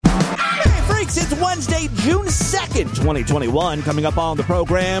Freaks. It's Wednesday, June 2nd, 2021. Coming up on the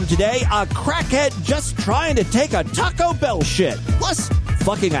program today, a crackhead just trying to take a Taco Bell shit. Plus,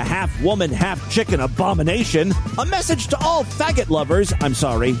 fucking a half-woman, half-chicken abomination. A message to all faggot lovers,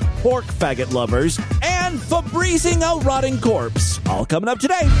 pork faggot lovers, and Febrezing a rotting corpse. All coming up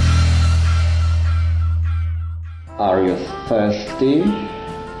today. Are you thirsty?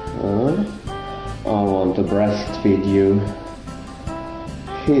 I want to breastfeed you.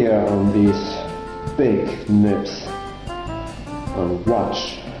 Here on these big nips. And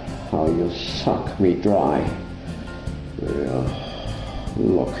watch how you suck me dry. Yeah.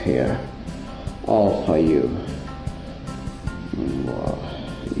 Look here. All for you.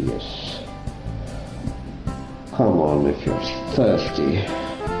 Yes. Come on if you're thirsty.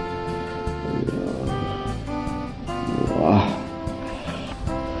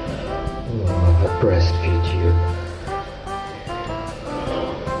 Breastfeed you.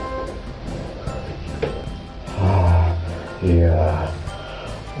 Yeah.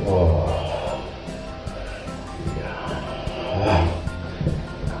 Oh. Yeah.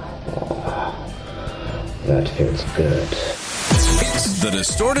 That feels good. It's the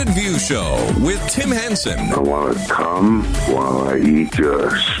Distorted View Show with Tim Henson. I want to come while I eat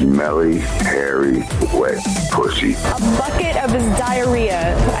your smelly, hairy, wet pussy. A bucket of his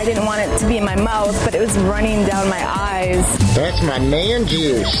diarrhea. I didn't want it to be in my mouth, but it was running down my eyes. That's my man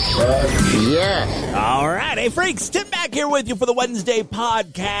juice. Yes. All right. Hey, freaks. Tim back here with you for the Wednesday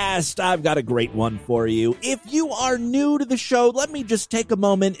podcast. I've got a great one for you. If you are new to the show, let me just take a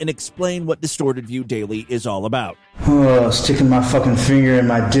moment and explain what Distorted View Daily is all about. Sticking my fucking finger in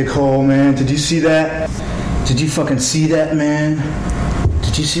my dick hole, man. Did you see that? Did you fucking see that, man?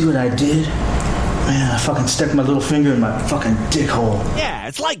 Did you see what I did? Man, I fucking stuck my little finger in my fucking dick hole. Yeah,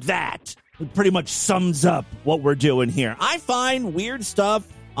 it's like that. It pretty much sums up what we're doing here. I find weird stuff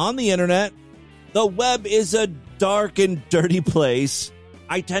on the internet. The web is a dark and dirty place.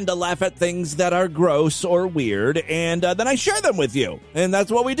 I tend to laugh at things that are gross or weird, and then I share them with you. And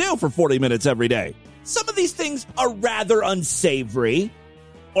that's what we do for 40 minutes every day. Some of these things are rather unsavory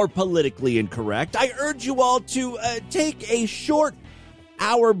or politically incorrect. I urge you all to take a short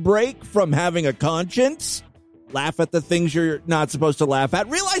hour break from having a conscience. Laugh at the things you're not supposed to laugh at.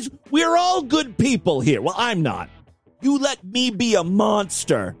 Realize we're all good people here. Well, I'm not. You let me be a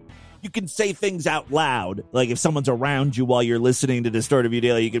monster. You can say things out loud. Like if someone's around you while you're listening to Distorted View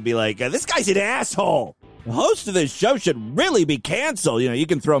Daily, you can be like, this guy's an asshole. The host of this show should really be canceled. You know, you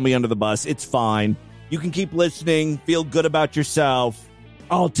can throw me under the bus. It's fine. You can keep listening, feel good about yourself.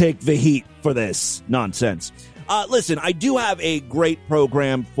 I'll take the heat for this nonsense. Listen, I do have a great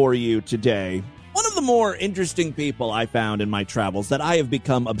program for you today. One of the more interesting people I found in my travels that I have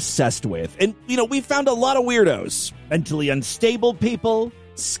become obsessed with. And, you know, we found a lot of weirdos. Mentally unstable people,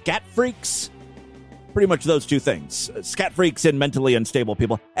 scat freaks. Pretty much those two things. Scat freaks and mentally unstable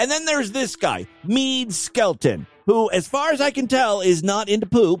people. And then there's this guy, Mead Skelton, who, as far as I can tell, is not into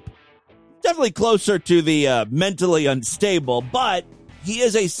poop. Definitely closer to the mentally unstable, but he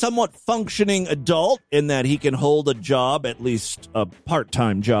is a somewhat functioning adult in that he can hold a job, at least a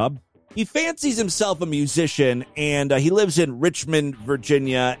part-time job. He fancies himself a musician, and he lives in Richmond,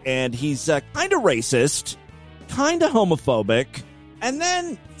 Virginia, and he's kind of racist, kind of homophobic. And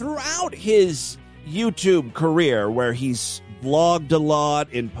then throughout his YouTube career, where he's vlogged a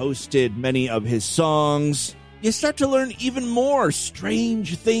lot and posted many of his songs, you start to learn even more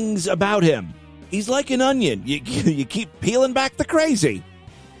strange things about him. He's like an onion. You keep peeling back the crazy.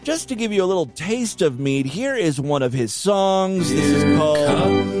 Just to give you a little taste of Mead, here is one of his songs. This is called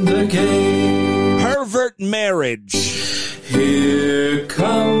Pervert Marriage. Here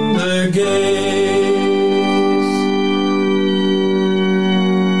come the gays.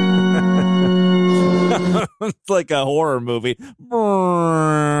 It's like a horror movie.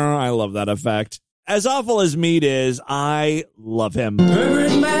 I love that effect. As awful as Mead is, I love him.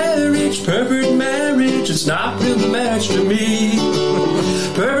 Pervert marriage, it's not real marriage to me.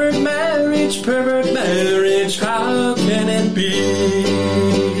 Pervert marriage, how can it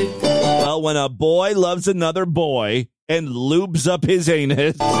be? Well, when a boy loves another boy and lubes up his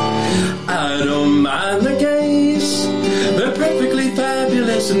anus. I don't mind the gays. They're perfectly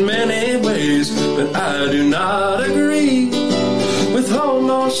fabulous in many ways, but I do not agree with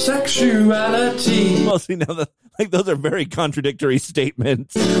homosexuality. Well, see, now, those are very contradictory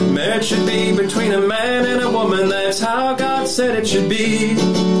statements. Marriage should be between a man and a woman. That's how God said it should be.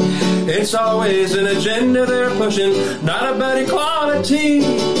 It's always an agenda they're pushing, not about equality.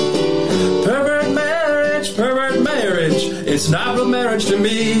 Pervert marriage, it's not real marriage to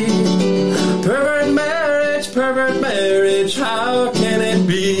me. Pervert marriage, how can it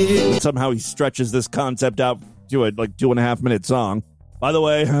be? Somehow he stretches this concept out to a 2.5-minute song. By the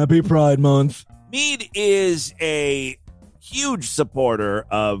way, happy Pride Month. Meade is a huge supporter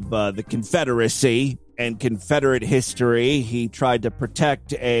of the Confederacy and Confederate history. He tried to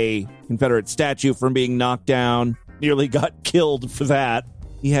protect a Confederate statue from being knocked down, nearly got killed for that.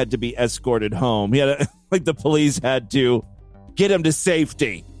 He had to be escorted home. He had the police had to get him to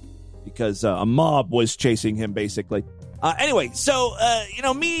safety because a mob was chasing him, basically. Anyway, so,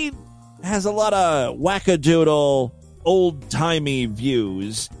 Meade has a lot of wackadoodle, old-timey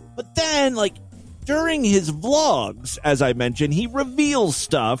views. But then, during his vlogs, as I mentioned, he reveals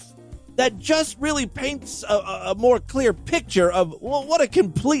stuff that just really paints a more clear picture of, what a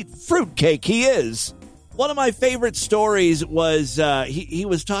complete fruitcake he is. One of my favorite stories was he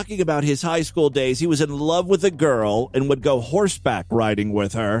was talking about his high school days. He was in love with a girl and would go horseback riding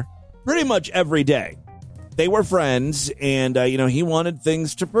with her pretty much every day. They were friends, and, he wanted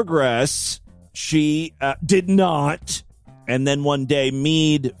things to progress. She did not. And then one day,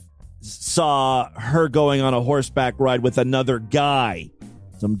 Meade saw her going on a horseback ride with another guy,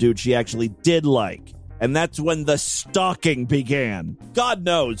 some dude she actually did like. And that's when the stalking began. God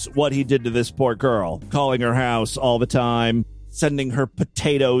knows what he did to this poor girl, calling her house all the time, sending her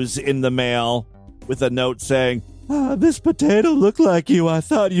potatoes in the mail with a note saying, this potato looked like you. I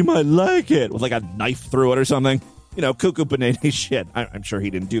thought you might like it. With a knife through it or something. Cuckoo banana shit. I'm sure he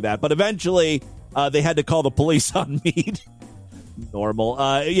didn't do that. But eventually, they had to call the police on Meade. Normal.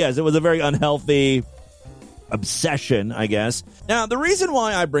 Yes, it was a very unhealthy obsession, I guess. Now, the reason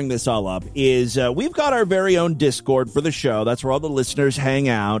why I bring this all up is we've got our very own Discord for the show. That's where all the listeners hang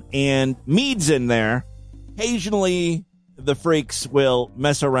out, and Meade's in there. Occasionally, the freaks will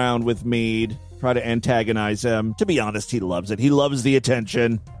mess around with Meade, try to antagonize him. To be honest, he loves it. He loves the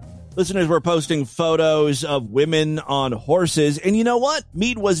attention. Listeners were posting photos of women on horses, and you know what?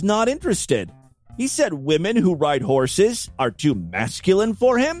 Meade was not interested. He said women who ride horses are too masculine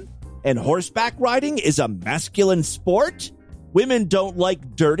for him, and horseback riding is a masculine sport. Women don't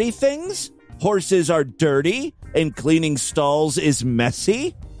like dirty things. Horses are dirty, and cleaning stalls is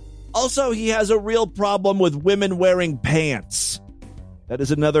messy. Also, he has a real problem with women wearing pants. That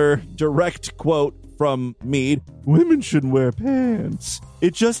is another direct quote from Meade. Women shouldn't wear pants.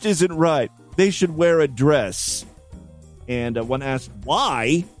 It just isn't right. They should wear a dress. And when asked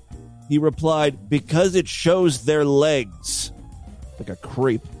why, he replied, because it shows their legs. Like a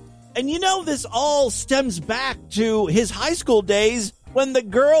creep. And this all stems back to his high school days when the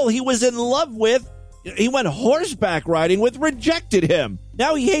girl he was in love with, he went horseback riding with, rejected him.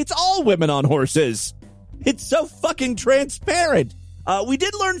 Now he hates all women on horses. It's so fucking transparent. We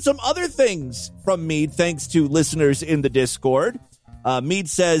did learn some other things from Meade, thanks to listeners in the Discord. Meade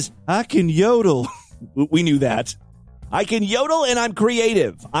says, I can yodel. We knew that. I can yodel and I'm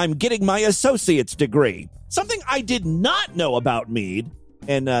creative. I'm getting my associate's degree. Something I did not know about Meade.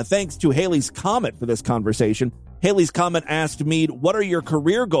 And thanks to Haley's comment for this conversation. Haley's comment asked Meade, what are your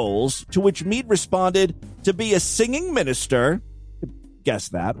career goals? To which Meade responded, to be a singing minister. Guess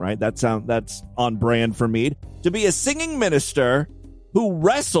that, right? That's on brand for Meade. To be a singing minister who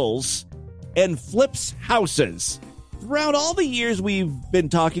wrestles and flips houses. Throughout all the years we've been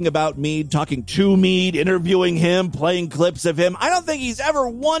talking about Meade, talking to Meade, interviewing him, playing clips of him, I don't think he's ever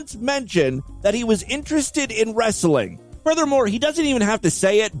once mentioned that he was interested in wrestling. Furthermore, he doesn't even have to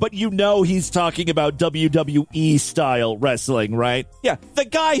say it, but he's talking about WWE-style wrestling, right? Yeah, the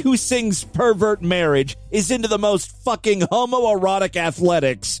guy who sings Pervert Marriage is into the most fucking homoerotic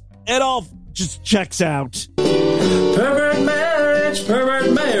athletics. It all just checks out. Pervert marriage,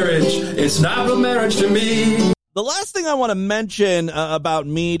 it's not a marriage to me. The last thing I want to mention about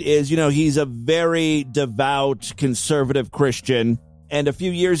Meade is, he's a very devout, conservative Christian. And a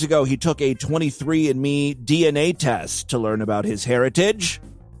few years ago, he took a 23andMe DNA test to learn about his heritage.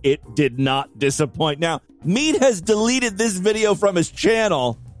 It did not disappoint. Now, Meade has deleted this video from his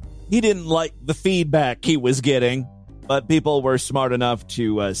channel. He didn't like the feedback he was getting, but people were smart enough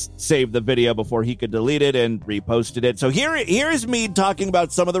to save the video before he could delete it and reposted it. So here is Meade talking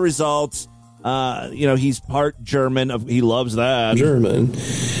about some of the results. He's part German. He loves that. German.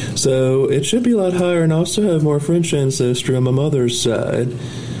 So it should be a lot higher and also have more French ancestry on my mother's side.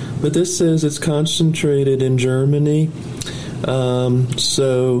 But this says it's concentrated in Germany.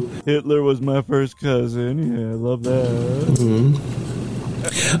 So Hitler was my first cousin. Yeah, I love that.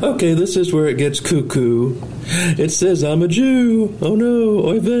 Mm-hmm. Okay, this is where it gets cuckoo. It says I'm a Jew. Oh no,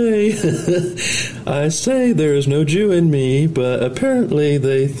 oy vey. I say there is no Jew in me, but apparently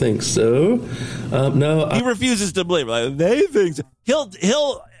they think so. He refuses to believe. They think so.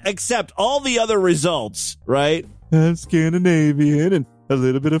 He'll accept all the other results, right? I'm Scandinavian and a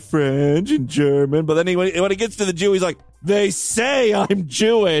little bit of French and German. But then when he gets to the Jew, he's like, they say I'm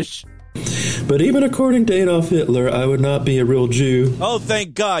Jewish. But even according to Adolf Hitler, I would not be a real Jew. Oh,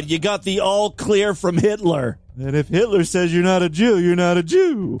 thank God. You got the all clear from Hitler. And if Hitler says you're not a Jew, you're not a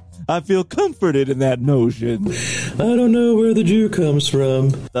Jew. I feel comforted in that notion. I don't know where the Jew comes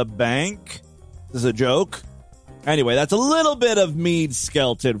from. The bank? This is a joke? Anyway, that's a little bit of Meade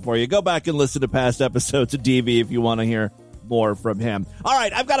Skelton for you. Go back and listen to past episodes of DV if you want to hear more from him. All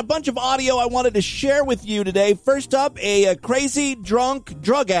right, I've got a bunch of audio I wanted to share with you today. First up, a crazy drunk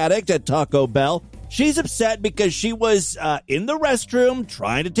drug addict at Taco Bell. She's upset because she was in the restroom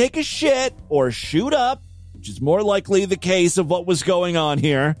trying to take a shit or shoot up, which is more likely the case of what was going on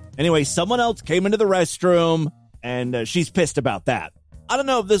here. Anyway, someone else came into the restroom, and she's pissed about that. I don't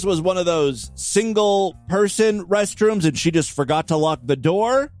know if this was one of those single-person restrooms and she just forgot to lock the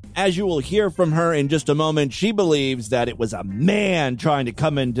door. As you will hear from her in just a moment, she believes that it was a man trying to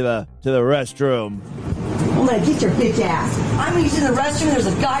come into the restroom. I'm gonna get your bitch ass. I'm using the restroom. There's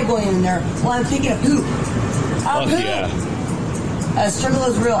a guy going in there while I'm taking a poop. Yeah. Struggle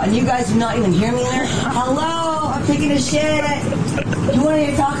is real, and you guys do not even hear me in there. Hello, I'm taking a shit. You want to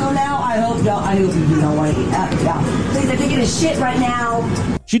eat a taco now? I hope no. I hope you do not want to eat that. Please, I'm taking a shit right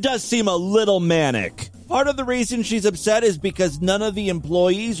now. She does seem a little manic. Part of the reason she's upset is because none of the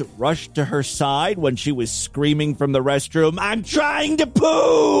employees rushed to her side when she was screaming from the restroom, I'm trying to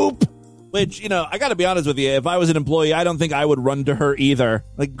poop! Which, I gotta be honest with you, if I was an employee, I don't think I would run to her either.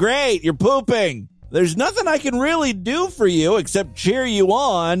 Like, great, you're pooping. There's nothing I can really do for you except cheer you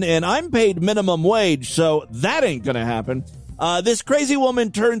on, and I'm paid minimum wage, so that ain't gonna happen. This crazy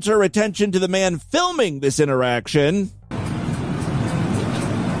woman turns her attention to the man filming this interaction.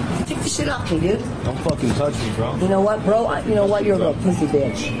 Take the shit off me, dude. Don't fucking touch me, bro. You know what, bro? You know what? You're a little pussy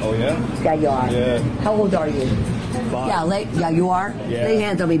bitch. Oh, yeah? Yeah, you are. Yeah. How old are you? 5. Yeah, you are? Yeah. Lay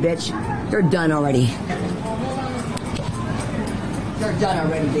hands on me, bitch. You're done already. You're done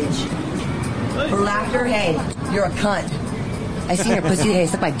already, bitch. For laughter, hey, you're a cunt. I seen your pussy. Hey,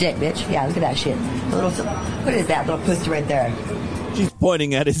 suck my dick, bitch. Yeah, look at that shit. What is that little pussy right there? She's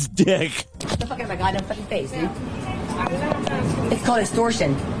pointing at his dick. What the fuck out of my goddamn fucking face, dude? It's called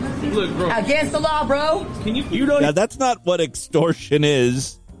extortion. Look, bro. Against the law, bro. You don't. Yeah, that's not what extortion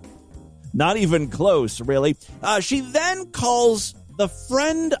is. Not even close, really. She then calls the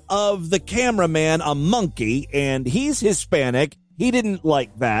friend of the cameraman a monkey, and he's Hispanic. He didn't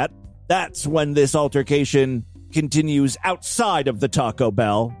like that. That's when this altercation continues outside of the Taco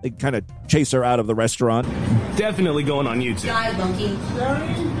Bell. They kind of chase her out of the restaurant. Definitely going on YouTube. Guy monkey.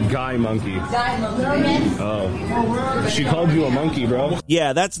 Guy monkey. Guy monkey. Oh. She called you a monkey, bro.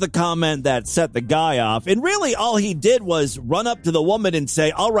 Yeah, that's the comment that set the guy off. And really, all he did was run up to the woman and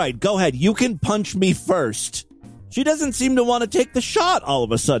say, all right, go ahead. You can punch me first. She doesn't seem to want to take the shot all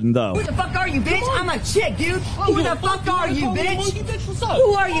of a sudden, though. Who the fuck are you, bitch? I'm a chick, dude. Who the fuck are you, bitch?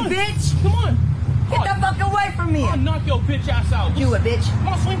 Who are you, bitch? Come on. Get the fuck away from me. I'll knock your bitch ass out. You a bitch. Come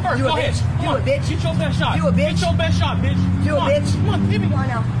on, swing first. You a Go bitch. ahead. You a bitch. Get your best shot. You a bitch. Get your best shot, bitch. You a bitch. Come on, hit me. Come on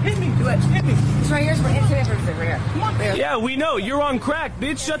now. Hit me. Do it. Hit me. It's right here. It's right here. Come on. Right here. Yeah, we know. You're on crack,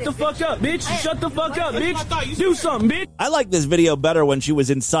 bitch. Shut the fuck up, bitch. Shut the fuck up, bitch. Do something, bitch. I like this video better when she was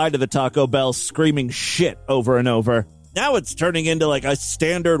inside of the Taco Bell screaming shit over and over. Now it's turning into like a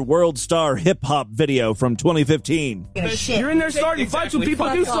standard world star hip-hop video from 2015. You're in there starting fights with people.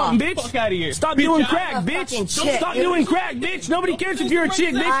 Do something, bitch. Fuck out of here. Stop doing crack, bitch. Stop doing crack, bitch. Nobody cares if you're a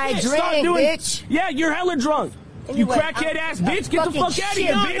chick, bitch. I Stop drink, doing. bitch. Yeah, you're hella drunk. You Anyway, crackhead ass bitch. Get the fuck out of shit.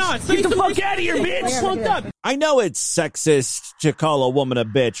 here, bitch. Get the fuck out of here, bitch. Fucked up. I know it's sexist to call a woman a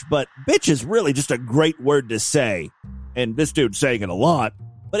bitch, but bitch is really just a great word to say. And this dude's saying it a lot,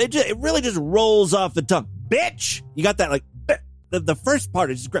 but it really just rolls off the tongue. Bitch! You got that, like, the first part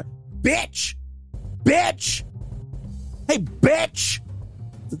is just great. Bitch! Bitch! Hey, bitch!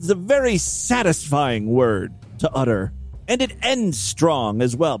 It's a very satisfying word to utter. And it ends strong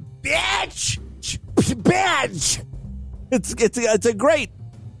as well. Bitch! Bitch! It's a great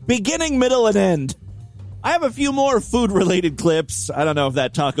beginning, middle, and end. I have a few more food-related clips. I don't know if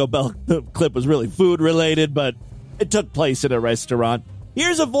that Taco Bell clip was really food-related, but it took place in a restaurant.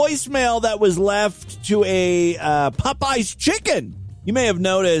 Here's a voicemail that was left to a Popeye's Chicken. You may have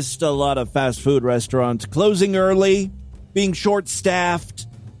noticed a lot of fast food restaurants closing early, being short-staffed.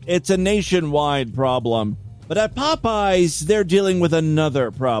 It's a nationwide problem. But at Popeye's, they're dealing with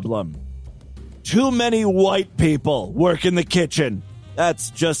another problem. Too many white people work in the kitchen. That's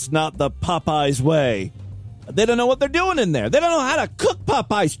just not the Popeye's way. They don't know what they're doing in there. They don't know how to cook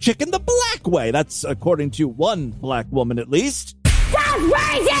Popeye's chicken the black way. That's according to one black woman, at least. That's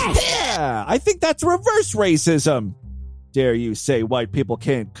racist! Yeah, I think that's reverse racism. dare you say white people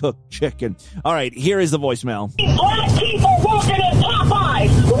can't cook chicken? All right, here is the voicemail. Black people working at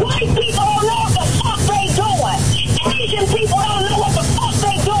Popeyes. White people don't know what the fuck they doing. Asian people don't know what the fuck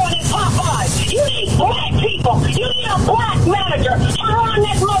they doing at Popeyes. You need black people. You need a black manager to run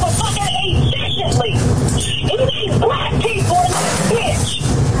this motherfucking efficiently. You need black people in this bitch.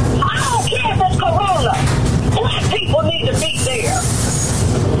 I don't care if it's Corona. Black people need to be there.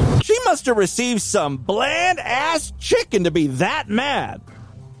 She must have received some bland-ass chicken to be that mad.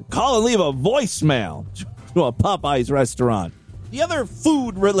 Call and leave a voicemail to a Popeyes restaurant. The other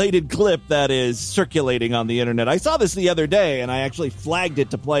food-related clip that is circulating on the internet, I saw this the other day, and I actually flagged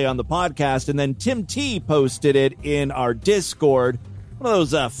it to play on the podcast, and then Tim T posted it in our Discord. One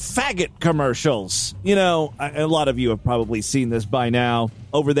of those faggot commercials. You know, a lot of you have probably seen this by now.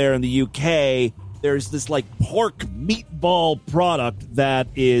 Over there in the UK, there's this, like, pork meatball product that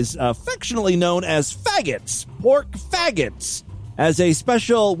is affectionately known as faggots. Pork faggots. As a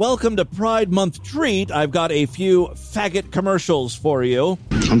special Welcome to Pride Month treat, I've got a few faggot commercials for you.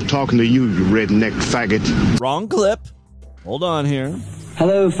 I'm talking to you, you redneck faggot. Wrong clip. Hold on here.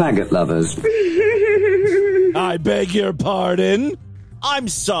 Hello, faggot lovers. I beg your pardon. I'm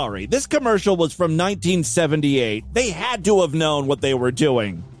sorry. This commercial was from 1978. They had to have known what they were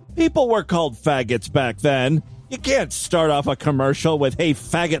doing. People were called faggots back then. You can't start off a commercial with, hey,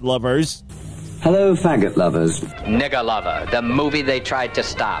 faggot lovers. Hello, faggot lovers. Nigger Lover, the movie they tried to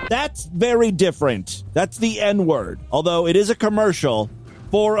stop. That's very different. That's the N-word. Although it is a commercial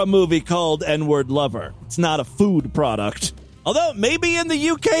for a movie called N-word Lover. It's not a food product. Although maybe in the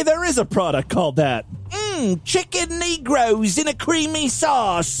UK there is a product called that. Chicken Negroes in a creamy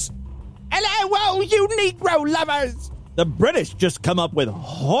sauce. Hello, you Negro lovers. The British just come up with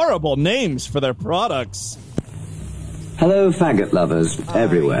horrible names for their products. Hello, faggot lovers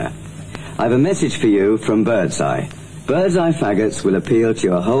everywhere. I have a message for you from Birdseye. Birdseye faggots will appeal to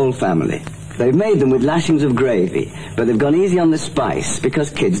your whole family. They've made them with lashings of gravy, but they've gone easy on the spice because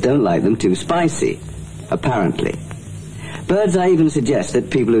kids don't like them too spicy, apparently. Birdseye even suggests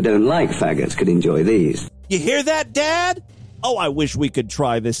that people who don't like faggots could enjoy these. You hear that, Dad? Oh, I wish we could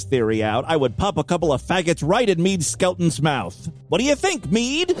try this theory out. I would pop a couple of faggots right in Mead Skelton's mouth. What do you think,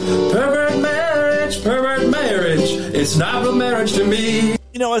 Mead? Pervert marriage, it's not a marriage to me.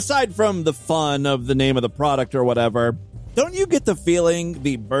 You know, aside from the fun of the name of the product or whatever, don't you get the feeling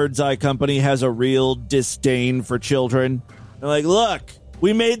the Birdseye Company has a real disdain for children? They're like, look,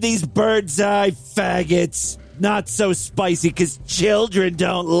 we made these Birdseye faggots not so spicy because children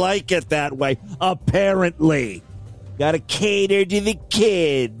don't like it that way, apparently. Gotta cater to the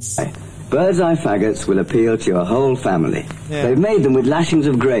kids. Birdseye faggots will appeal to your whole family. Yeah. They've made them with lashings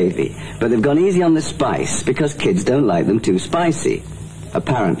of gravy, but they've gone easy on the spice because kids don't like them too spicy,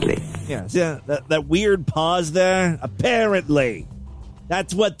 apparently. Yeah, that weird pause there. Apparently.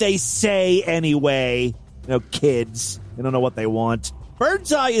 That's what they say anyway. You know, kids. They don't know what they want.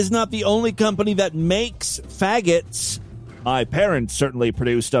 Birdseye is not the only company that makes faggots. My parents certainly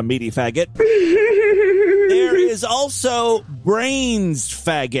produced a meaty faggot. There is also Brains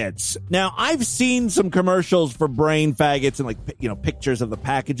faggots. Now, I've seen some commercials for Brain faggots and, like, you know, pictures of the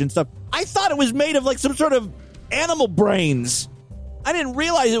package and stuff. I thought it was made of, like, some sort of animal brains. I didn't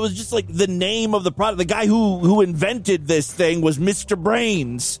realize it was just, like, the name of the product. The guy who invented this thing was Mr.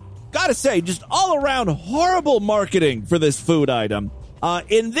 Brains. Gotta say, just all around horrible marketing for this food item.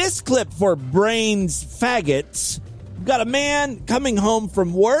 In this clip for Brains faggots, we've got a man coming home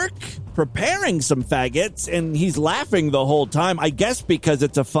from work, preparing some faggots, and he's laughing the whole time, I guess because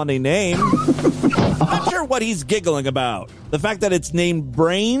it's a funny name. Not sure what he's giggling about. The fact that it's named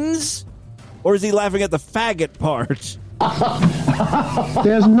Brains? Or is he laughing at the faggot part?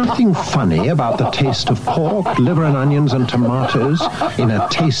 There's nothing funny about the taste of pork, liver and onions and tomatoes in a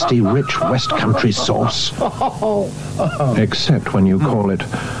tasty, rich West Country sauce. Except when you call it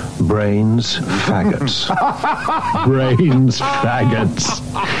Brains Faggots. Brains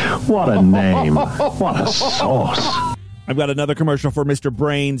Faggots. What a name. What a sauce. I've got another commercial for Mr.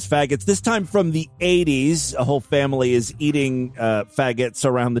 Brains faggots, this time from the 80s. A whole family is eating faggots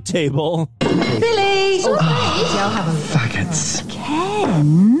around the table. Billy! Faggots.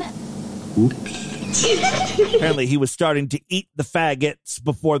 Ken? Oops. Apparently he was starting to eat the faggots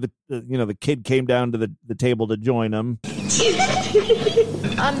before the kid came down to the table to join him.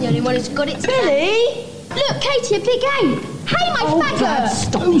 I'm the only one who's got it. Billy! Look, Katie, a big ape. Hey, my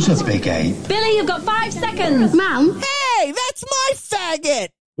faggot! Who's a big ape? Billy, you've got 5 seconds. Mum? Hey, that's my faggot!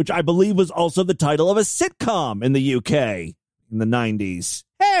 Which I believe was also the title of a sitcom in the UK in the 90s.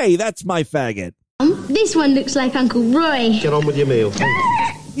 Hey, that's my faggot. This one looks like Uncle Roy. Get on with your meal.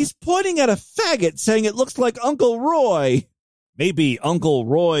 He's pointing at a faggot saying it looks like Uncle Roy. Maybe Uncle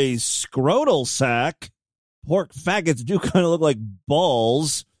Roy's scrotal sack. Pork faggots do kind of look like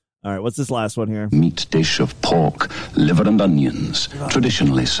balls. All right, what's this last one here? Meat dish of pork, liver and onions,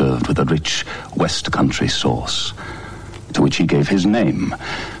 traditionally served with a rich West Country sauce, to which he gave his name,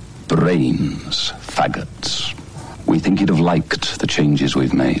 Brains Faggots. We think he'd have liked the changes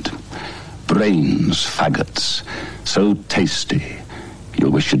we've made. Brains Faggots, so tasty,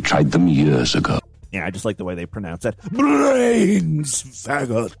 you'll wish you'd tried them years ago. Yeah, I just like the way they pronounce that. Brains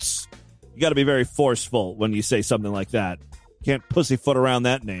Faggots. You got to be very forceful when you say something like that. Can't pussyfoot around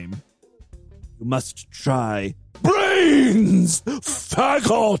that name. You must try Brains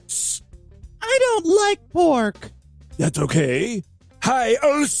Faggots. I don't like pork. That's okay. I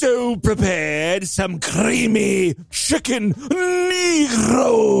also prepared some creamy chicken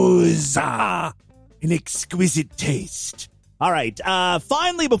negros. An exquisite taste. All right,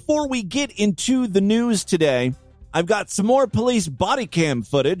 finally, before we get into the news today, I've got some more police body cam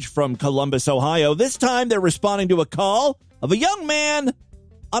footage from Columbus, Ohio. This time they're responding to a call of a young man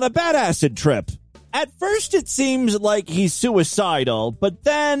on a bad acid trip. At first it seems like he's suicidal, but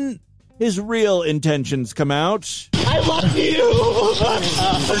then his real intentions come out. I love you!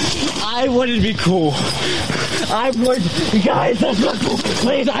 I wanted to be cool. Guys, that's not cool.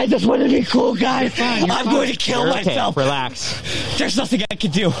 Please, I just want to be cool, guys. I'm going to kill myself. Okay. Relax. There's nothing I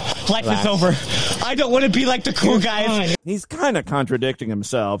can do. Life is over. I don't want to be like the cool guys. He's kind of contradicting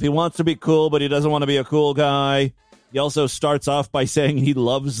himself. He wants to be cool, but he doesn't want to be a cool guy. He also starts off by saying he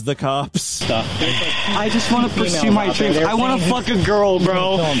loves the cops. I just want to pursue my dreams. I want to fuck a girl,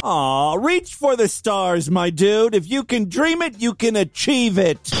 bro. Aw, reach for the stars, my dude. If you can dream it, you can achieve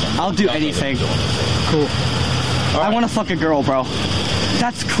it. I'll do anything. Cool. I want to fuck a girl, bro.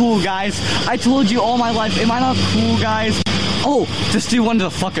 That's cool, guys. I told you all my life. Am I not cool, guys? Oh, this dude wanted to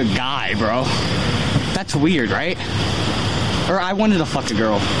fuck a guy, bro. That's weird, right? Or I wanted to fuck a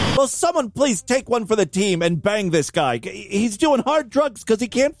girl. Well, someone please take one for the team and bang this guy. He's doing hard drugs because he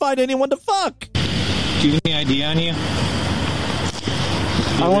can't find anyone to fuck. Do you have any ID on you?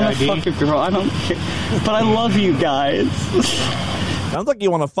 I want to fuck a girl. I don't care. But I love you guys. Sounds like you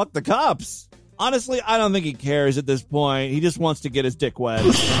want to fuck the cops. Honestly, I don't think he cares at this point. He just wants to get his dick wet.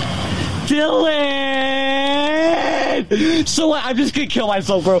 Dylan! So what? I'm just going to kill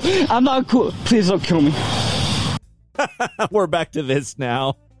myself, bro. I'm not cool. Please don't kill me. We're back to this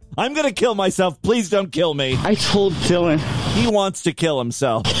now. I'm going to kill myself. Please don't kill me. I told Dylan. He wants to kill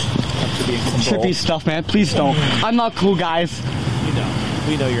himself. Trippy stuff, man. Please don't. I'm not cool, guys.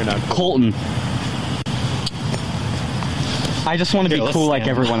 We know you're not cool. Colton. I just want to be cool like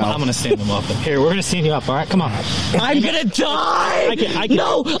everyone else. I'm going to stand them up. Here, we're going to stand you up, all right? Come on. I'm going to die! I can,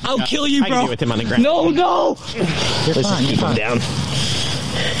 no, I'll kill you, bro. I can do with him on the ground. No! You're fine, keep him down.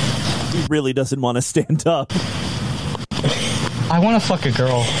 He really doesn't want to stand up. I want to fuck a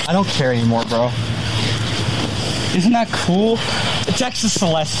girl. I don't care anymore, bro. Isn't that cool? Texas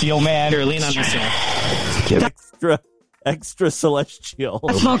Celestial, man. Here, lean on this side. Extra celestial.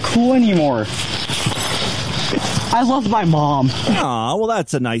 That's not cool anymore. I love my mom. Aw, well,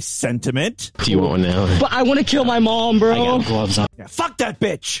 that's a nice sentiment. Do you want one now? But I want to kill my mom, bro. I got gloves on. Yeah, fuck that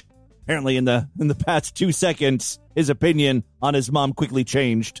bitch. Apparently, in the past 2 seconds, his opinion on his mom quickly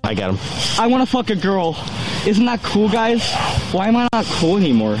changed. I got him. I want to fuck a girl. Isn't that cool, guys? Why am I not cool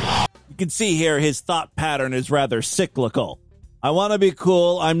anymore? You can see here his thought pattern is rather cyclical. I want to be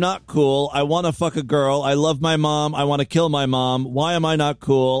cool. I'm not cool. I want to fuck a girl. I love my mom. I want to kill my mom. Why am I not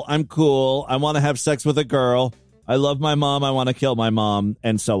cool? I'm cool. I want to have sex with a girl. I love my mom. I want to kill my mom,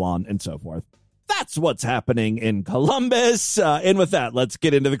 and so on and so forth. That's what's happening in Columbus. And with that, let's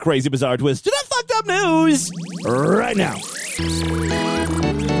get into the crazy, bizarre twist to the fucked up news right now.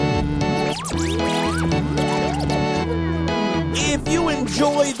 If you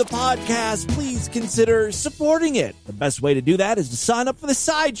enjoy the podcast, please consider supporting it. The best way to do that is to sign up for the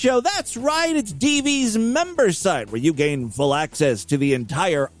Sideshow. That's right, it's DV's member site where you gain full access to the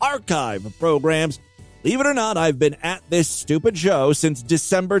entire archive of programs. Believe it or not, I've been at this stupid show since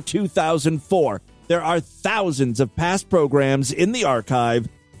December 2004. There are thousands of past programs in the archive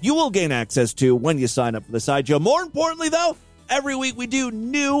you will gain access to when you sign up for the Sideshow. More importantly, though, every week we do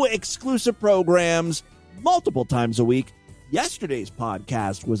new exclusive programs multiple times a week. Yesterday's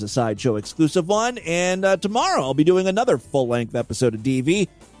podcast was a Sideshow exclusive one, and tomorrow I'll be doing another full-length episode of DV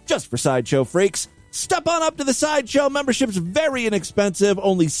just for Sideshow freaks. Step on up to the Sideshow. Membership's very inexpensive,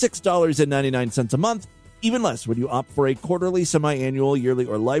 only $6.99 a month, even less when you opt for a quarterly, semi-annual, yearly,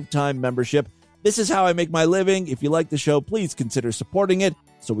 or lifetime membership. This is how I make my living. If you like the show, please consider supporting it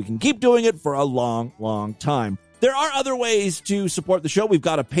so we can keep doing it for a long, long time. There are other ways to support the show. We've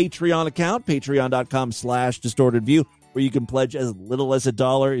got a Patreon account, patreon.com/distortedview, where you can pledge as little as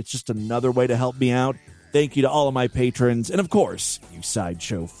 $1. It's just another way to help me out. Thank you to all of my patrons. And, of course, you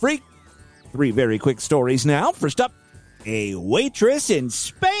sideshow freak. 3 very quick stories now. First up, a waitress in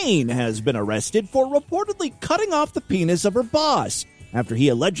Spain has been arrested for reportedly cutting off the penis of her boss after he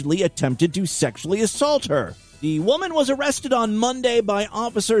allegedly attempted to sexually assault her. The woman was arrested on Monday by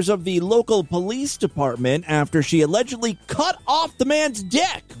officers of the local police department after she allegedly cut off the man's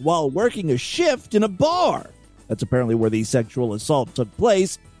dick while working a shift in a bar. That's apparently where the sexual assault took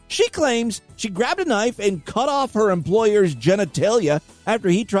place. She claims she grabbed a knife and cut off her employer's genitalia after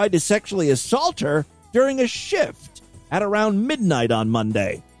he tried to sexually assault her during a shift at around midnight on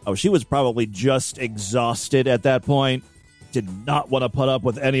Monday. Oh, she was probably just exhausted at that point. Did not want to put up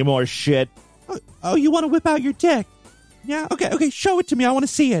with any more shit. Oh, you want to whip out your dick? Yeah, okay, show it to me. I want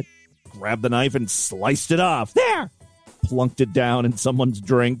to see it. Grabbed the knife and sliced it off. There! Plunked it down in someone's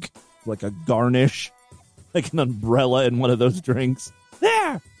drink like a garnish, like an umbrella in one of those drinks.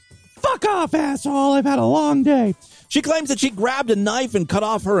 There! Fuck off, asshole. I've had a long day. She claims that she grabbed a knife and cut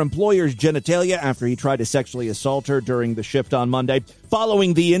off her employer's genitalia after he tried to sexually assault her during the shift on Monday.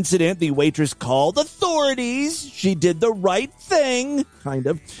 Following the incident, the waitress called authorities. She did the right thing, kind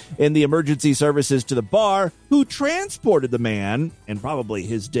of, in the emergency services to the bar, who transported the man, and probably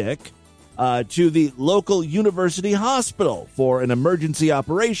his dick, to the local university hospital for an emergency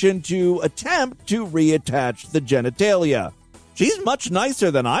operation to attempt to reattach the genitalia. She's much nicer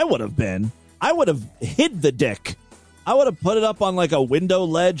than I would have been. I would have hid the dick. I would have put it up on like a window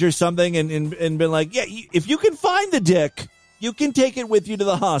ledge or something and been like, yeah, if you can find the dick, you can take it with you to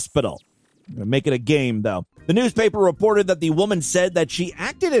the hospital. Make it a game, though. The newspaper reported that the woman said that she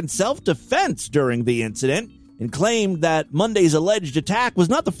acted in self-defense during the incident and claimed that Monday's alleged attack was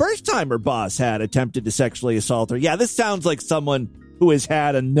not the first time her boss had attempted to sexually assault her. Yeah, this sounds like someone who has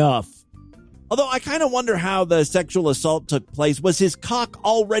had enough. Although I kind of wonder how the sexual assault took place. Was his cock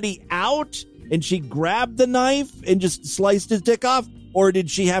already out and she grabbed the knife and just sliced his dick off? Or did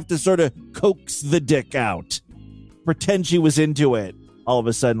she have to sort of coax the dick out? Pretend she was into it. All of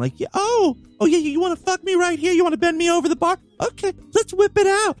a sudden, like, oh yeah, you want to fuck me right here? You want to bend me over the bar? Okay, let's whip it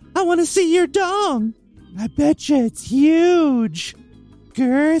out. I want to see your dong. I bet you it's huge.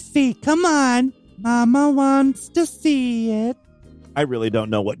 Girthy, come on. Mama wants to see it. I really don't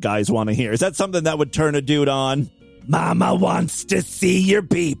know what guys want to hear. Is that something that would turn a dude on? Mama wants to see your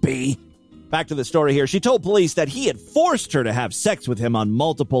pee-pee. Back to the story here. She told police that he had forced her to have sex with him on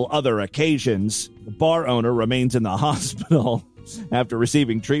multiple other occasions. The bar owner remains in the hospital after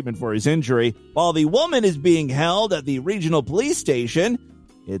receiving treatment for his injury. While the woman is being held at the regional police station,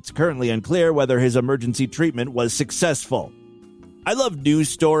 it's currently unclear whether his emergency treatment was successful. I love news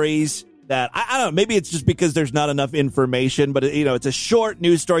stories that, I don't know, maybe it's just because there's not enough information, but, it's a short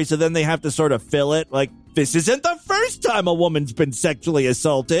news story, so then they have to sort of fill it. Like, this isn't the first time a woman's been sexually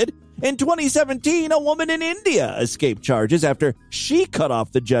assaulted. In 2017, a woman in India escaped charges after she cut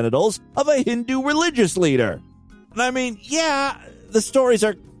off the genitals of a Hindu religious leader. And I mean, yeah, the stories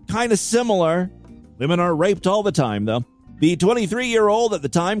are kind of similar. Women are raped all the time, though. The 23-year-old at the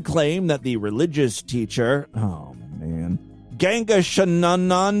time claimed that the religious teacher,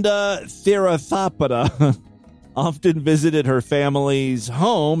 Gangashanananda Thirathapada often visited her family's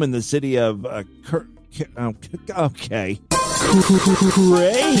home in the city of crazy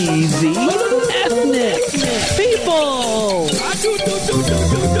ethnic people.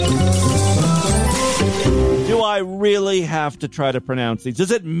 Do I really have to try to pronounce these?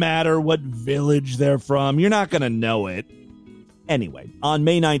 Does it matter what village they're from? You're not going to know it. Anyway, on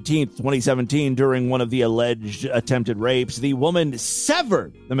May 19th, 2017, during one of the alleged attempted rapes, the woman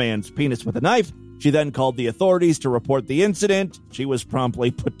severed the man's penis with a knife. She then called the authorities to report the incident. She was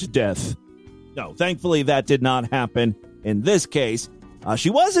promptly put to death. No, thankfully that did not happen in this case. She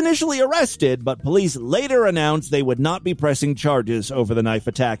was initially arrested, but police later announced they would not be pressing charges over the knife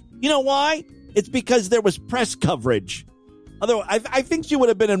attack. You know why? It's because there was press coverage. Although I think she would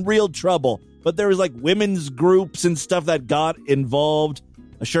have been in real trouble. But there was like women's groups and stuff that got involved.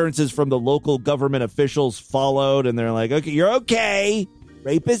 Assurances from the local government officials followed, and they're like, okay, you're okay.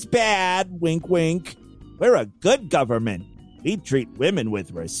 Rape is bad. Wink, wink. We're a good government. We treat women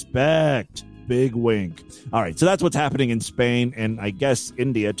with respect. Big wink. All right, so that's what's happening in Spain, and I guess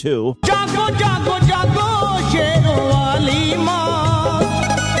India, too.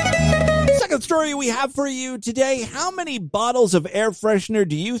 Second story we have for you today. How many bottles of air freshener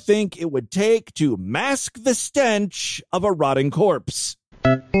do you think it would take to mask the stench of a rotting corpse?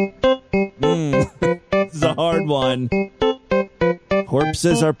 This is a hard one.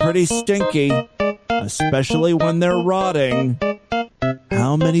 Corpses are pretty stinky. especially when they're rotting.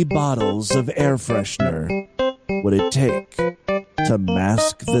 How many bottles of air freshener would it take to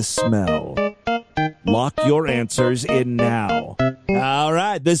mask the smell? Lock your answers in now. All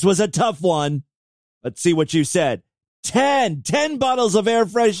right, this was a tough one. Let's see what you said. 10 bottles of air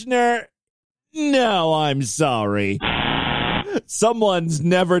freshener. No, I'm sorry. Someone's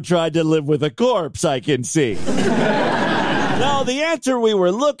never tried to live with a corpse, I can see. No, the answer we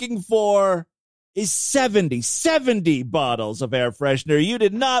were looking for is 70 bottles of air freshener. You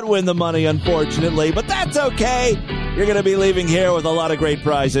did not win the money, unfortunately, but that's okay. You're going to be leaving here with a lot of great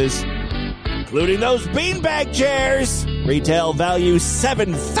prizes, including those beanbag chairs. Retail value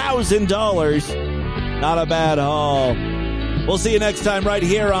 $7,000. Not a bad haul. We'll see you next time right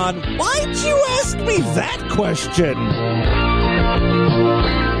here on Why'd You Ask Me That Question?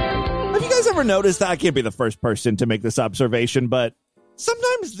 Have you guys ever noticed that? I can't be the first person to make this observation, but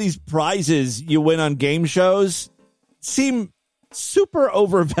sometimes these prizes you win on game shows seem super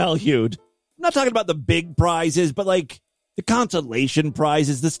overvalued. I'm not talking about the big prizes, but like the consolation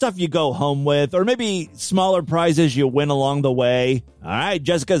prizes, the stuff you go home with, or maybe smaller prizes you win along the way. All right,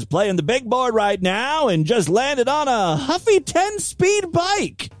 Jessica's playing the big board right now and just landed on a Huffy 10-speed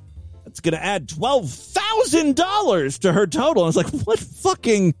bike. That's going to add $12,000 to her total. I was like, what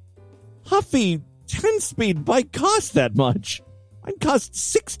fucking Huffy 10-speed bike costs that much? Mine cost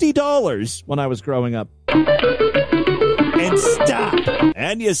 $60 when I was growing up. And stop.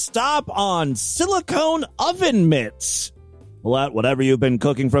 And you stop on silicone oven mitts. Pull out whatever you've been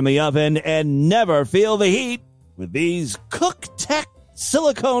cooking from the oven and never feel the heat with these CookTech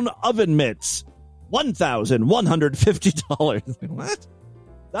silicone oven mitts. $1,150. What?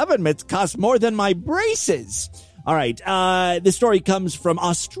 The oven mitts cost more than my braces. All right, this story comes from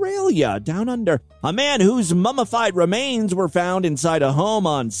Australia, down under. A man whose mummified remains were found inside a home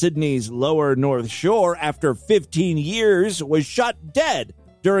on Sydney's lower North Shore after 15 years was shot dead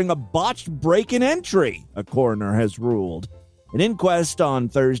during a botched break-in entry, a coroner has ruled. An inquest on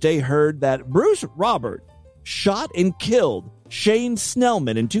Thursday heard that Bruce Robert shot and killed Shane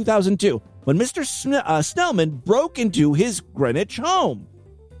Snellman in 2002 when Mr. Snellman broke into his Greenwich home.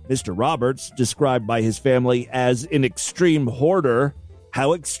 Mr. Roberts, described by his family as an extreme hoarder.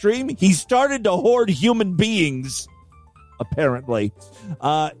 How extreme? He started to hoard human beings, apparently.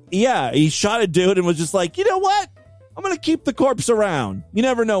 He shot a dude and was just like, you know what? I'm going to keep the corpse around. You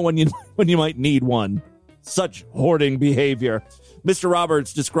never know when you might need one. Such hoarding behavior. Mr.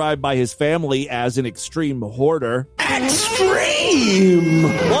 Roberts, described by his family as an extreme hoarder. Extreme!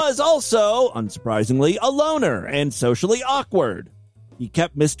 Was also, unsurprisingly, a loner and socially awkward. He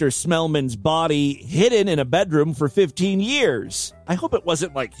kept Mr. Smellman's body hidden in a bedroom for 15 years. I hope it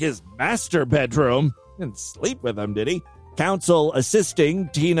wasn't like his master bedroom. He didn't sleep with him, did he? Counsel assisting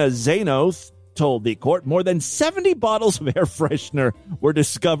Tina Zanoth told the court more than 70 bottles of air freshener were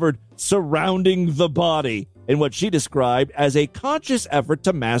discovered surrounding the body in what she described as a conscious effort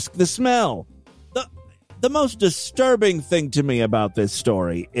to mask the smell. The most disturbing thing to me about this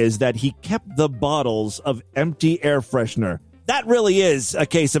story is that he kept the bottles of empty air freshener. That really is a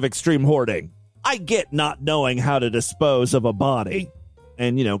case of extreme hoarding. I get not knowing how to dispose of a body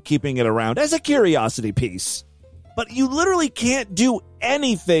and, keeping it around as a curiosity piece. But you literally can't do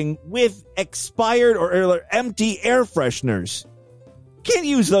anything with expired or empty air fresheners. Can't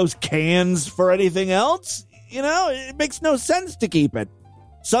use those cans for anything else. It makes no sense to keep it.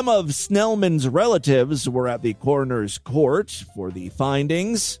 Some of Snellman's relatives were at the coroner's court for the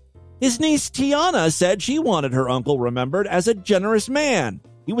findings. His niece Tiana said she wanted her uncle remembered as a generous man.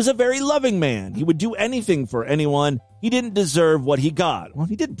 He was a very loving man. He would do anything for anyone. He didn't deserve what he got. Well,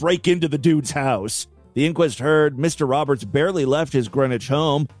 he did break into the dude's house. The inquest heard Mr. Roberts barely left his Greenwich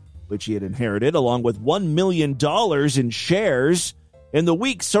home, which he had inherited, along with $1 million in shares. In the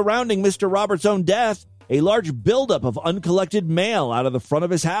weeks surrounding Mr. Roberts' own death, a large buildup of uncollected mail out of the front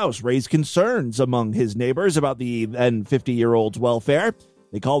of his house raised concerns among his neighbors about the then 50-year-old's welfare.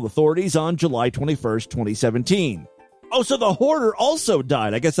 They called authorities on July 21st, 2017. Oh, so the hoarder also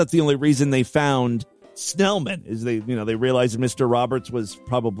died. I guess that's the only reason they found Snellman, is they realized that Mr. Roberts was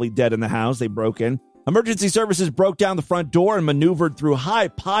probably dead in the house. They broke in. Emergency services broke down the front door and maneuvered through high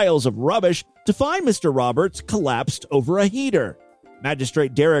piles of rubbish to find Mr. Roberts collapsed over a heater.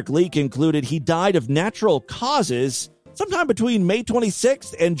 Magistrate Derek Lee concluded he died of natural causes sometime between May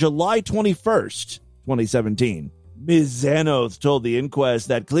 26th and July 21st, 2017. Ms. Zanoth told the inquest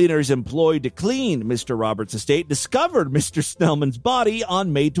that cleaners employed to clean Mr. Roberts' estate discovered Mr. Snellman's body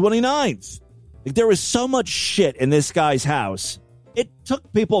on May 29th. There was so much shit in this guy's house. It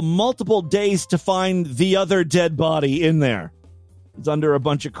took people multiple days to find the other dead body in there. It's under a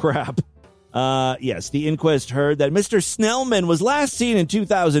bunch of crap. Yes, the inquest heard that Mr. Snellman was last seen in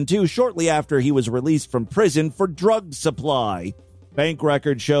 2002, shortly after he was released from prison for drug supply. Bank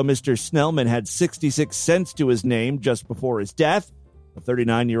records show Mr. Snellman had 66 cents to his name just before his death. The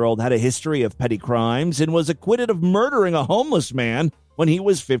 39-year-old had a history of petty crimes and was acquitted of murdering a homeless man when he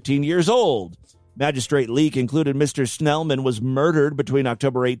was 15 years old. Magistrate Lee concluded Mr. Snellman was murdered between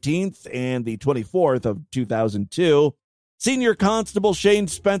October 18th and the 24th of 2002. Senior Constable Shane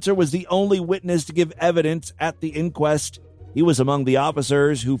Spencer was the only witness to give evidence at the inquest. He was among the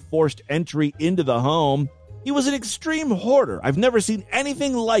officers who forced entry into the home. He was an extreme hoarder. I've never seen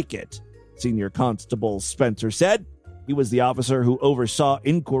anything like it, Senior Constable Spencer said. He was the officer who oversaw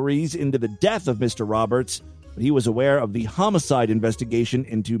inquiries into the death of Mr. Roberts, but he was aware of the homicide investigation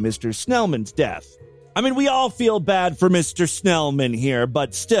into Mr. Snellman's death. I mean, we all feel bad for Mr. Snellman here,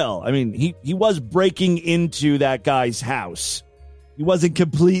 but still, I mean, he was breaking into that guy's house. He wasn't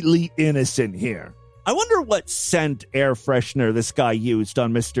completely innocent here. I wonder what scent air freshener this guy used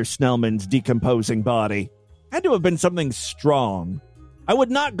on Mr. Snellman's decomposing body. Had to have been something strong. I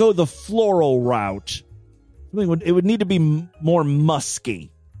would not go the floral route. It would need to be more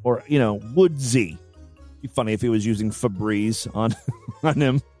musky or, woodsy. It'd be funny if he was using Febreze on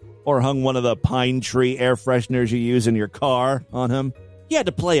him or hung one of the pine tree air fresheners you use in your car on him. He had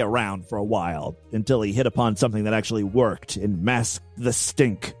to play around for a while until he hit upon something that actually worked and masked the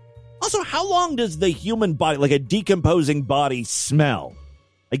stink. Also, how long does the human body, like a decomposing body, smell?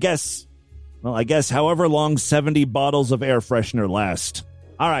 I guess however long 70 bottles of air freshener last.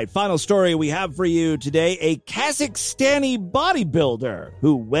 All right, final story we have for you today. A Kazakhstani bodybuilder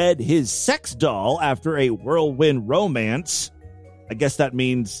who wed his sex doll after a whirlwind romance. I guess that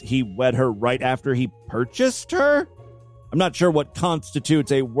means he wed her right after he purchased her? I'm not sure what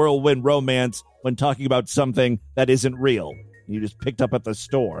constitutes a whirlwind romance when talking about something that isn't real. You just picked up at the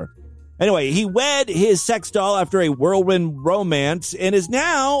store. Anyway, he wed his sex doll after a whirlwind romance and is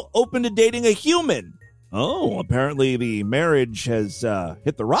now open to dating a human. Oh, apparently the marriage has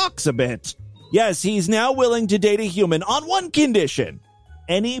hit the rocks a bit. Yes, he's now willing to date a human on one condition.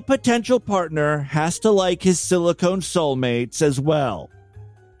 Any potential partner has to like his silicone soulmates as well.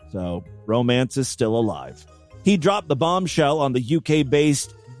 So, romance is still alive. He dropped the bombshell on the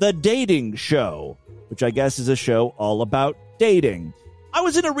UK-based The Dating Show, which I guess is a show all about dating. I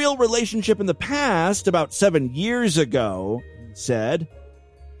was in a real relationship in the past, about 7 years ago, he said.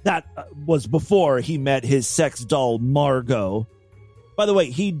 That was before he met his sex doll, Margot. By the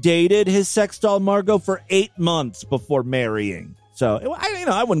way, he dated his sex doll, Margot, for 8 months before marrying. So,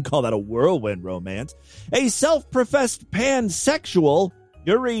 I wouldn't call that a whirlwind romance. A self-professed pansexual,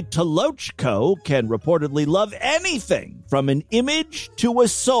 Yuri Tolochko, can reportedly love anything from an image to a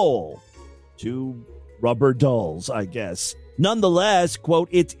soul. To rubber dolls, I guess. Nonetheless, quote,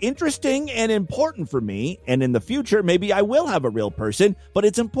 it's interesting and important for me, and in the future, maybe I will have a real person, but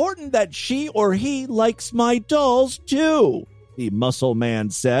it's important that she or he likes my dolls, too, the muscle man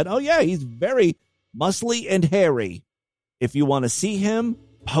said. Oh, yeah, he's very muscly and hairy. If you want to see him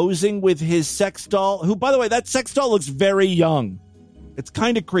posing with his sex doll, who, by the way, that sex doll looks very young. It's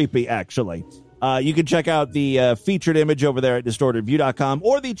kind of creepy, actually. You can check out the featured image over there at DistortedView.com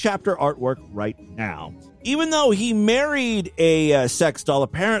or the chapter artwork right now. Even though he married a sex doll,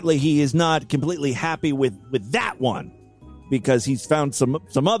 apparently he is not completely happy with that one because he's found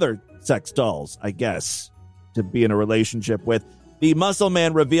some other sex dolls, I guess, to be in a relationship with. The muscle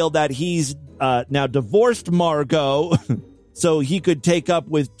man revealed that he's now divorced Margot so he could take up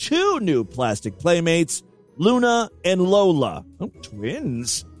with 2 new plastic playmates, Luna and Lola. Oh,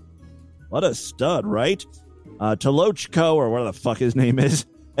 twins. What a stud, right? Tolochko, or whatever the fuck his name is,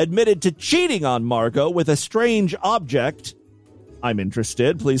 admitted to cheating on Margot with a strange object. I'm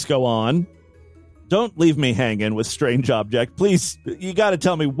interested. Please go on. Don't leave me hanging with strange object. Please, you got to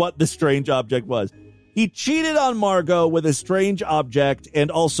tell me what the strange object was. He cheated on Margot with a strange object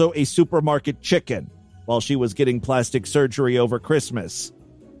and also a supermarket chicken while she was getting plastic surgery over Christmas.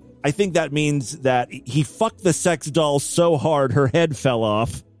 I think that means that he fucked the sex doll so hard her head fell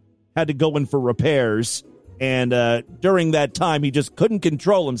off, had to go in for repairs, and during that time he just couldn't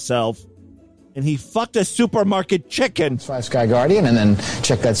control himself, and he fucked a supermarket chicken. Fly Sky Guardian, and then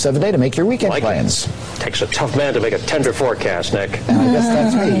check that 7-day to make your weekend plans. Takes a tough man to make a tender forecast, Nick. I guess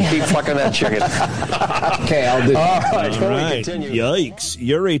that's me. Keep fucking that chicken. Okay, I'll do that. All right. Yikes.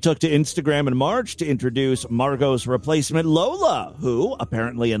 Yuri took to Instagram in March to introduce Margot's replacement, Lola, who,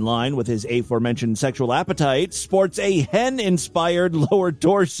 apparently in line with his aforementioned sexual appetite, sports a hen-inspired lower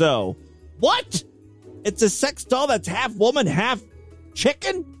torso. What? It's a sex doll that's half woman, half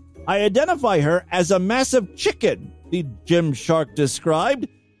chicken? I identify her as a massive chicken, the Gymshark described.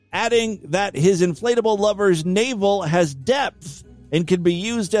 adding that his inflatable lover's navel has depth and can be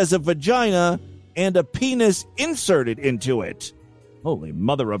used as a vagina and a penis inserted into it. Holy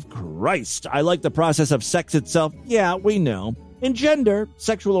mother of Christ. I like the process of sex itself. Yeah, we know. And gender,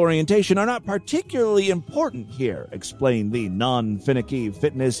 sexual orientation are not particularly important here, explained the non-finicky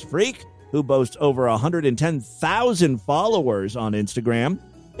fitness freak who boasts over 110,000 followers on Instagram.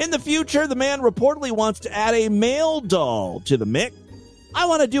 In the future, the man reportedly wants to add a male doll to the mix. I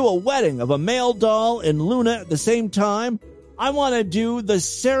want to do a wedding of a male doll and Luna at the same time. I want to do the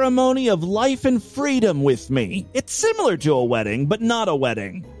ceremony of life and freedom with me. It's similar to a wedding, but not a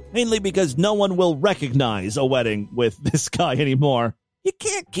wedding. Mainly because no one will recognize a wedding with this guy anymore. You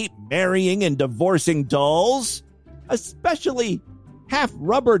can't keep marrying and divorcing dolls. Especially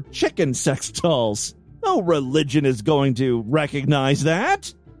half-rubber chicken sex dolls. No religion is going to recognize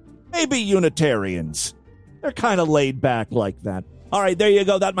that. Maybe Unitarians. They're kind of laid back like that. All right, there you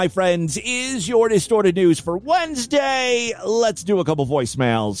go. That, my friends, is your Distorted News for Wednesday. Let's do a couple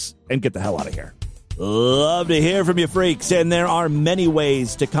voicemails and get the hell out of here. Love to hear from you, freaks, and there are many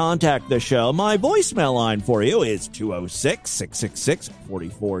ways to contact the show. My voicemail line for you is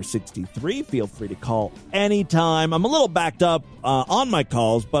 206-666-4463. Feel free to call anytime. I'm a little backed up on my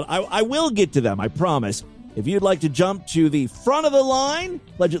calls, but I will get to them, I promise. If you'd like to jump to the front of the line,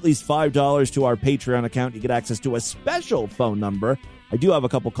 pledge at least $5 to our Patreon account. You get access to a special phone number. I do have a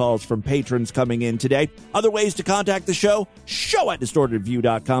couple calls from patrons coming in today. Other ways to contact the show,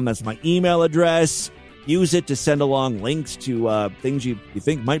 show@distortedview.com. That's my email address. Use it to send along links to things you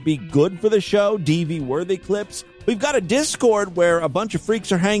think might be good for the show, DV-worthy clips. We've got a Discord where a bunch of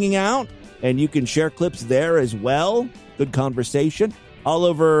freaks are hanging out, and you can share clips there as well. Good conversation. All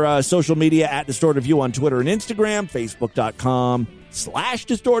over social media at Distorted View on Twitter and Instagram,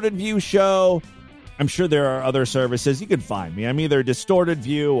 Facebook.com/Distorted View Show. I'm sure there are other services. You can find me. I'm either Distorted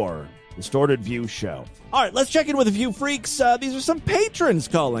View or Distorted View Show. All right, let's check in with a few freaks. These are some patrons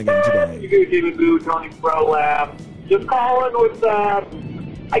calling in today. You can give me Boo, Tony Pro Lab. Just calling with, I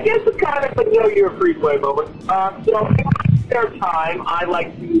guess it's kind of a know you're a freak way moment. So in my spare time, I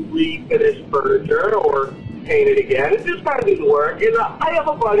like to refinish furniture or paint it again. It just kind of needs work. And I have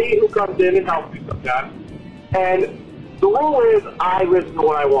a buddy who comes in and helps me sometimes. And the rule is I listen to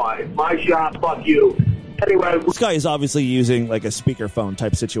what I want. It's my shop, fuck you. Anyway. This guy is obviously using like a speakerphone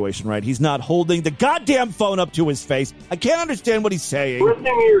type situation, right? He's not holding the goddamn phone up to his face. I can't understand what he's saying.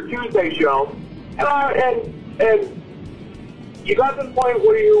 Listening to your Tuesday show, and you got to the point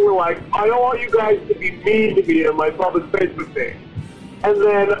where you were like, I don't want you guys to be mean to me on my public Facebook page. And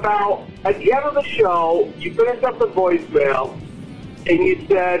then about at the end of the show, you finished up the voicemail, and you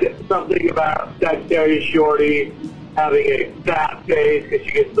said something about Sagittarius Shorty having a fat face because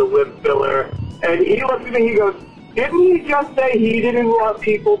she gets the lip filler. And he looks at me, he goes, didn't he just say he didn't want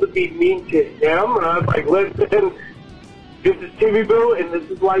people to be mean to him? And I was like, listen, this is TV Boo, and this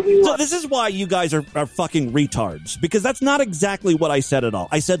is why we So this is why you guys are fucking retards, because that's not exactly what I said at all.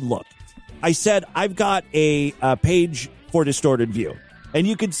 I said, look, I've got a page for Distorted View, and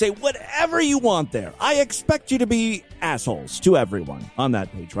you can say whatever you want there. I expect you to be assholes to everyone on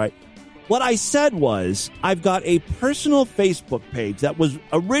that page, right? What I said was, I've got a personal Facebook page that was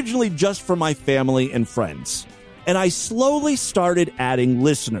originally just for my family and friends. And I slowly started adding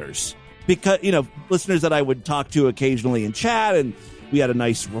listeners. Because, listeners that I would talk to occasionally in chat, and we had a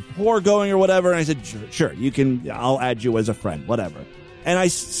nice rapport going or whatever. And I said, sure, I'll add you as a friend, whatever. And I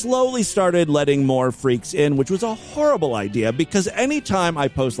slowly started letting more freaks in, which was a horrible idea, because anytime I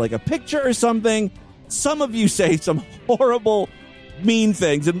post like a picture or something, some of you say some horrible, mean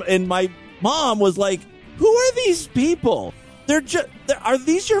things. And my mom was like, who are these people? Are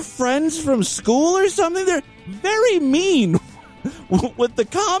these your friends from school or something? They're very mean with the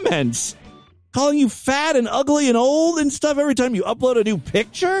comments, calling you fat and ugly and old and stuff every time you upload a new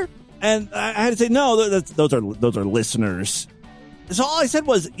picture. And I had to say, no, those are listeners. So all I said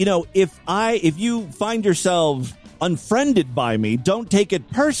was, if you find yourself unfriended by me, don't take it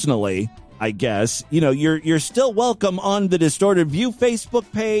personally. I guess, you're still welcome on the Distorted View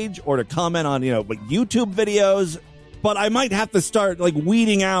Facebook page or to comment on, YouTube videos. But I might have to start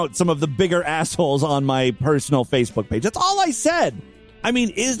weeding out some of the bigger assholes on my personal Facebook page. That's all I said. I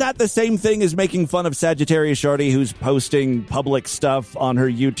mean, is that the same thing as making fun of Sagittarius Shorty, who's posting public stuff on her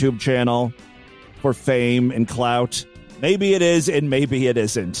YouTube channel for fame and clout? Maybe it is, and maybe it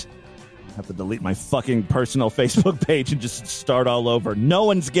isn't. I have to delete my fucking personal Facebook page and just start all over. No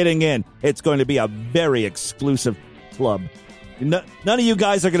one's getting in. It's going to be a very exclusive club. None of you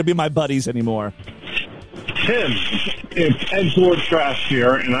guys are going to be my buddies anymore. Tim, it's Ed Lord Trash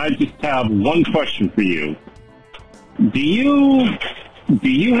here, and I just have one question for you. Do you Do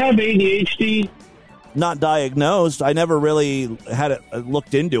you have ADHD? Not diagnosed. I never really had it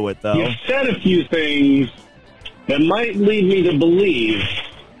looked into it, though. You've said a few things that might lead me to believe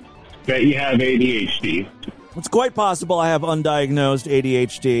that you have ADHD. It's quite possible I have undiagnosed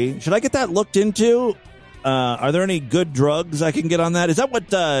ADHD. Should I get that looked into? Are there any good drugs I can get on that? Is that what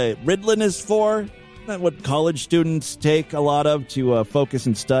Ritalin is for? Isn't that what college students take a lot of to focus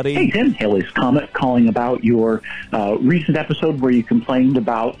and study? Hey, Tim, Haley's Comet calling about your recent episode where you complained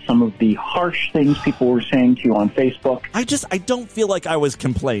about some of the harsh things people were saying to you on Facebook. I don't feel like I was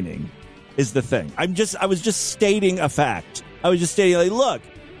complaining, is the thing. I was just stating a fact. I was just stating, like, look,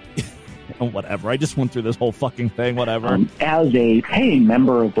 whatever. I just went through this whole fucking thing, whatever. As a paying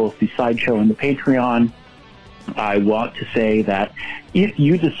member of both the Sideshow and the Patreon, I want to say that if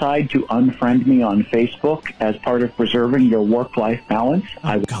you decide to unfriend me on Facebook as part of preserving your work-life balance,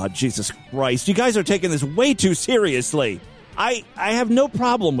 God, Jesus Christ. You guys are taking this way too seriously. I have no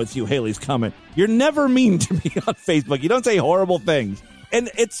problem with you, Haley's Comet. You're never mean to me on Facebook. You don't say horrible things. And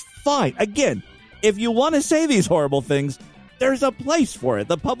it's fine. Again, if you want to say these horrible things, there's a place for it.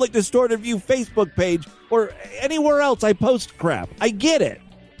 The Public Distorted View Facebook page or anywhere else I post crap. I get it.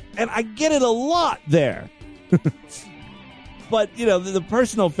 And I get it a lot there. But, you know, my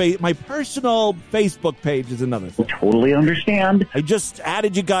personal Facebook page is another thing. Totally understand. I just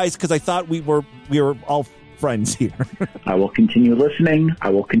added you guys because I thought we were all friends here. I will continue listening. I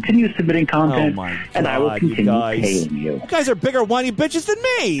will continue submitting content. Oh my God, and I will continue paying you. You guys are bigger whiny bitches than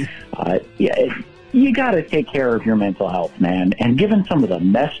me. You got to take care of your mental health, man. And given some of the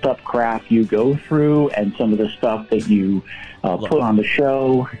messed up crap you go through and some of the stuff that you put on the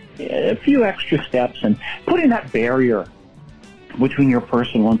show, a few extra steps and putting that barrier between your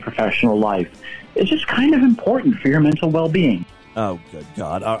personal and professional life is just kind of important for your mental well-being. Oh, good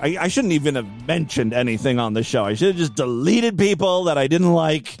God. I shouldn't even have mentioned anything on the show. I should have just deleted people that I didn't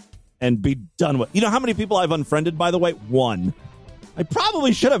like and be done with. You know how many people I've unfriended, by the way? 1. I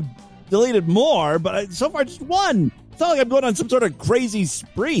probably should have deleted more, but so far just 1. It's not like I'm going on some sort of crazy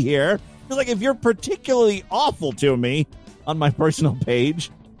spree here. It's like if you're particularly awful to me on my personal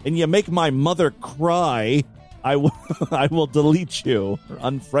page and you make my mother cry, I will delete you or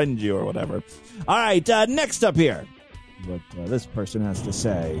unfriend you or whatever. All right, next up here, what this person has to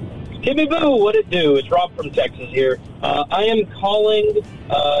say. Timmy Boo, what it do? It's Rob from Texas here. I am calling,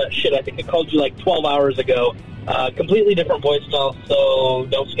 I think I called you like 12 hours ago. Completely different voicemail, so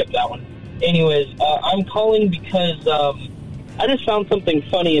don't skip that one. Anyways, I'm calling because I just found something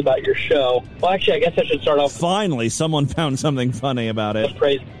funny about your show. Well, actually, I guess I should start off. Finally, someone found something funny about it.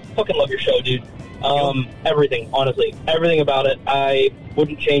 Praise. Fucking love your show, dude. Everything, honestly. Everything about it. I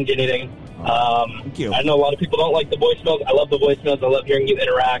wouldn't change anything. Thank you. I know a lot of people don't like the voicemails. I love the voicemails. I love hearing you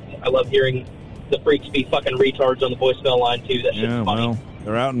interact. I love hearing the freaks be fucking retards on the voicemail line, too. That's just funny. Well,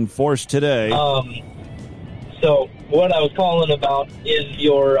 they're out in force today. So what I was calling about is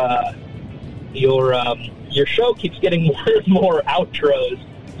your show keeps getting more and more outros,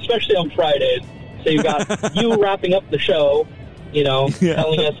 especially on Fridays. So you got you wrapping up the show,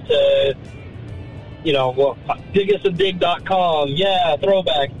 telling us to, dig us at dig.com. Yeah,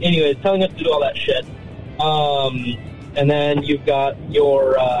 throwback. Anyways, telling us to do all that shit. And then you've got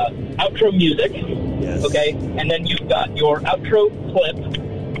your outro music. Yes. Okay? And then you've got your outro clip.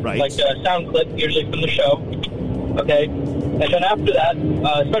 Right. Like a sound clip, usually from the show. Okay? And then after that,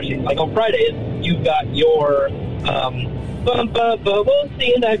 especially like on Fridays, you've got your we'll see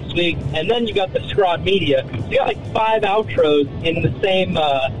you next week. And then you got the Scrod Media. So you got like 5 outros in the same...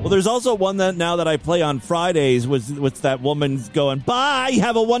 Well, there's also one that now that I play on Fridays was that woman's going, bye,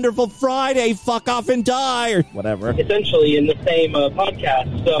 have a wonderful Friday, fuck off and die, or whatever. Essentially in the same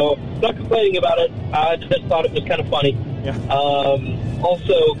podcast. So, not complaining about it. I just thought it was kind of funny. Yeah.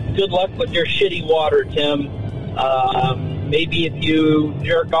 Also, good luck with your shitty water, Tim. Maybe if you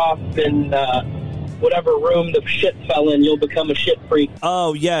jerk off in... whatever room the shit fell in, you'll become a shit freak.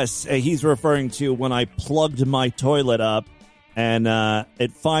 Oh, yes. He's referring to when I plugged my toilet up and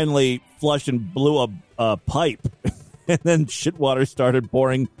it finally flushed and blew a pipe. And then shit water started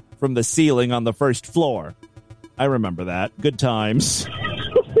pouring from the ceiling on the first floor. I remember that. Good times.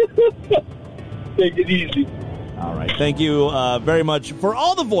 Take it easy. All right. Thank you very much for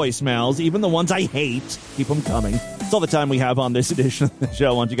all the voicemails, even the ones I hate. Keep them coming. That's all the time we have on this edition of the show.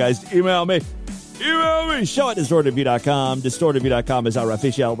 I want you guys to email me. Show at DistortedView.com. DistortedView.com is our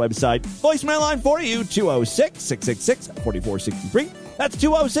official website. Voicemail line for you, 206-666-4463. That's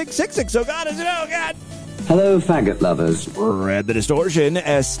 206-66. Oh, God, is it? Oh, God. Hello, faggot lovers. Read the Distortion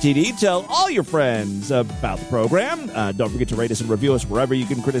STD. Tell all your friends about the program. Don't forget to rate us and review us wherever you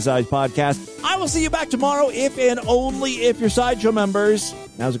can criticize podcasts. I will see you back tomorrow if and only if you're Sideshow members.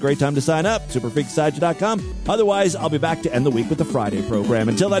 Now's a great time to sign up. Superfreaksideshow.com. Otherwise, I'll be back to end the week with the Friday program.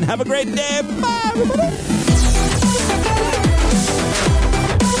 Until then, have a great day. Bye, everybody.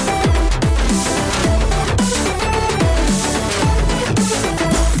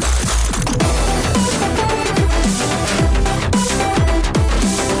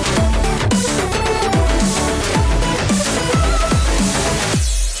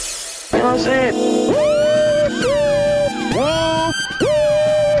 That's it.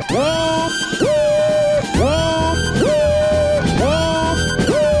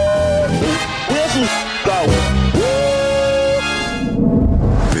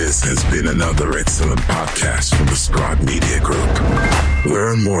 This has been another excellent podcast from the Scribe Media Group.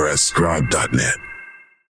 Learn more at scribe.net.